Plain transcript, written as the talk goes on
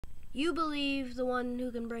You believe the one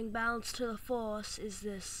who can bring balance to the Force is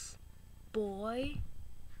this boy?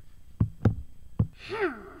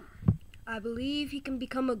 I believe he can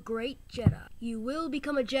become a great Jedi. You will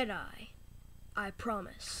become a Jedi. I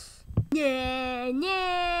promise. Yeah,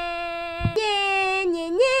 yeah, yeah, yeah,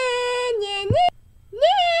 yeah, yeah.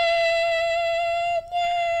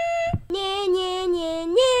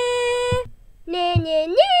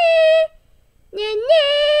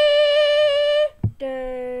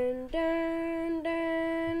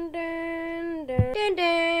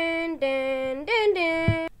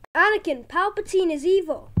 Anakin, Palpatine is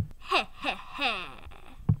evil. Heh heh heh.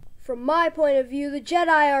 From my point of view, the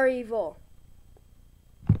Jedi are evil.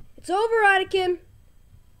 It's over, Anakin.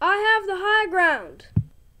 I have the high ground.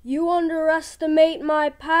 You underestimate my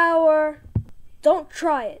power. Don't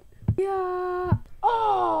try it. Yeah.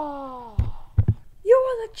 Oh! You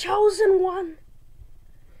are the chosen one.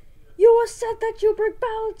 You were said that you bring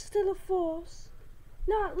balance to the Force.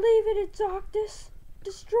 Not leave it in darkness.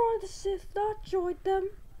 Destroy the Sith, not join them.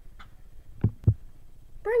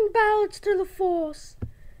 Bring balance to the Force.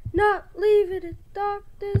 Not leave it in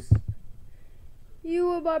darkness. You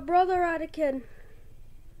were my brother, Anakin.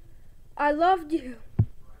 I loved you.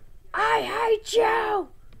 I hate you!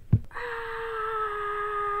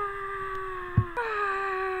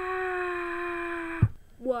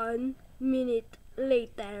 1 minute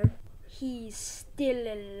later, he's still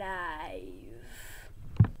alive.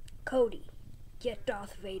 Cody, get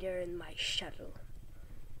Darth Vader in my shuttle.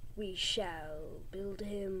 We shall build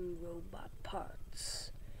him robot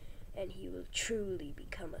parts, and he will truly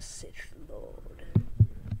become a Sith Lord.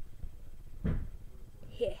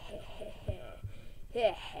 Heh heh heh heh.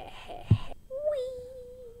 Heh heh heh heh. Whee!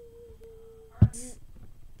 Zzz,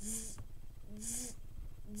 zzz, zzz,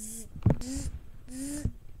 zzz, zzz, zzz.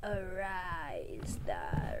 Arise,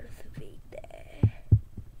 Darth Vader.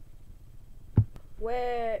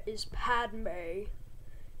 Where is Padme?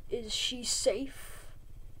 Is she safe?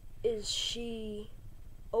 Is she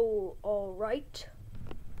all right?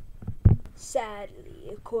 Sadly,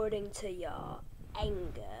 according to your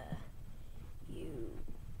anger, you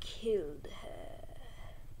killed her.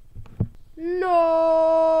 No!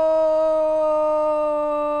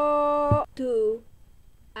 2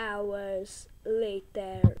 hours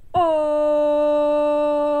later. Oh!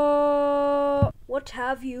 What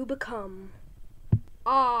have you become?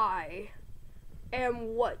 I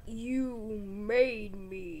am what you made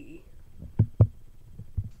me.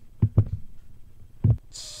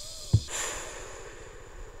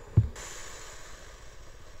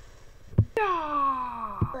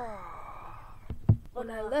 When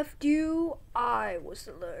I left you, I was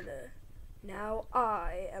the learner. Now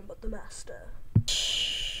I am but the master.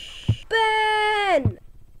 Ben!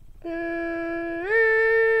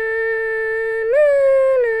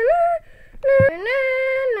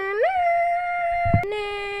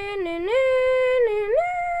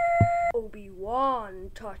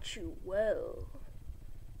 Obi-Wan taught you well,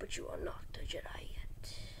 but you are not a Jedi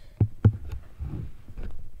yet.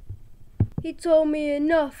 He told me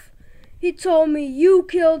enough. He told me you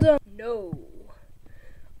killed him. No,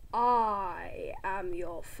 I am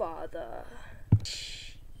your father.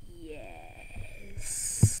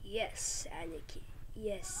 Yes. Yes, Anakin.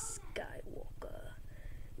 Yes, Skywalker.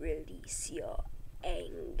 Release your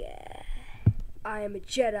anger. I am a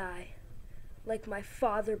Jedi, like my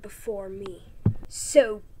father before me.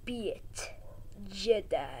 So be it,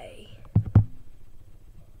 Jedi.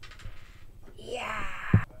 Yeah.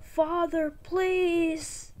 Father,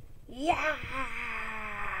 please. Yeah.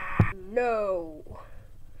 No.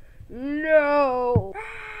 No.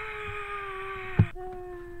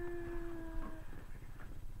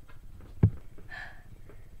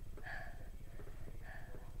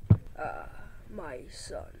 My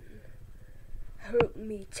son, help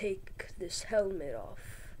me take this helmet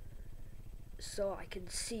off so I can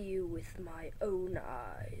see you with my own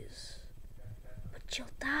eyes. But you'll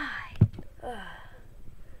die.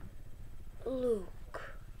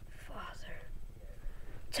 Luke, father,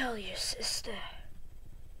 tell your sister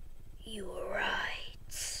you were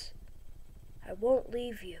right. I won't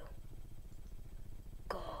leave you.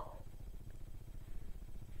 Go.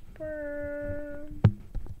 Burn.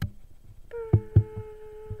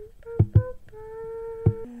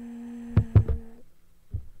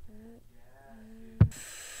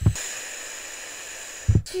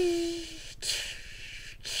 He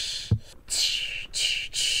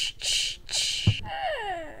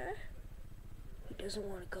doesn't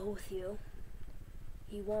want to go with you.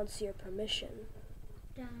 He wants your permission.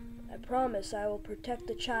 I promise I will protect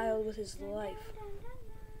the child with his life.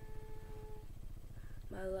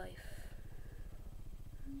 My life.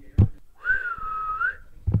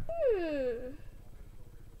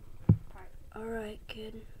 Alright,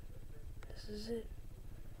 kid. This is it.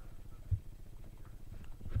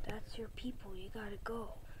 That's your people. You gotta go.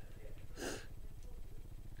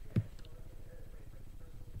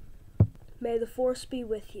 May the Force be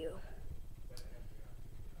with you.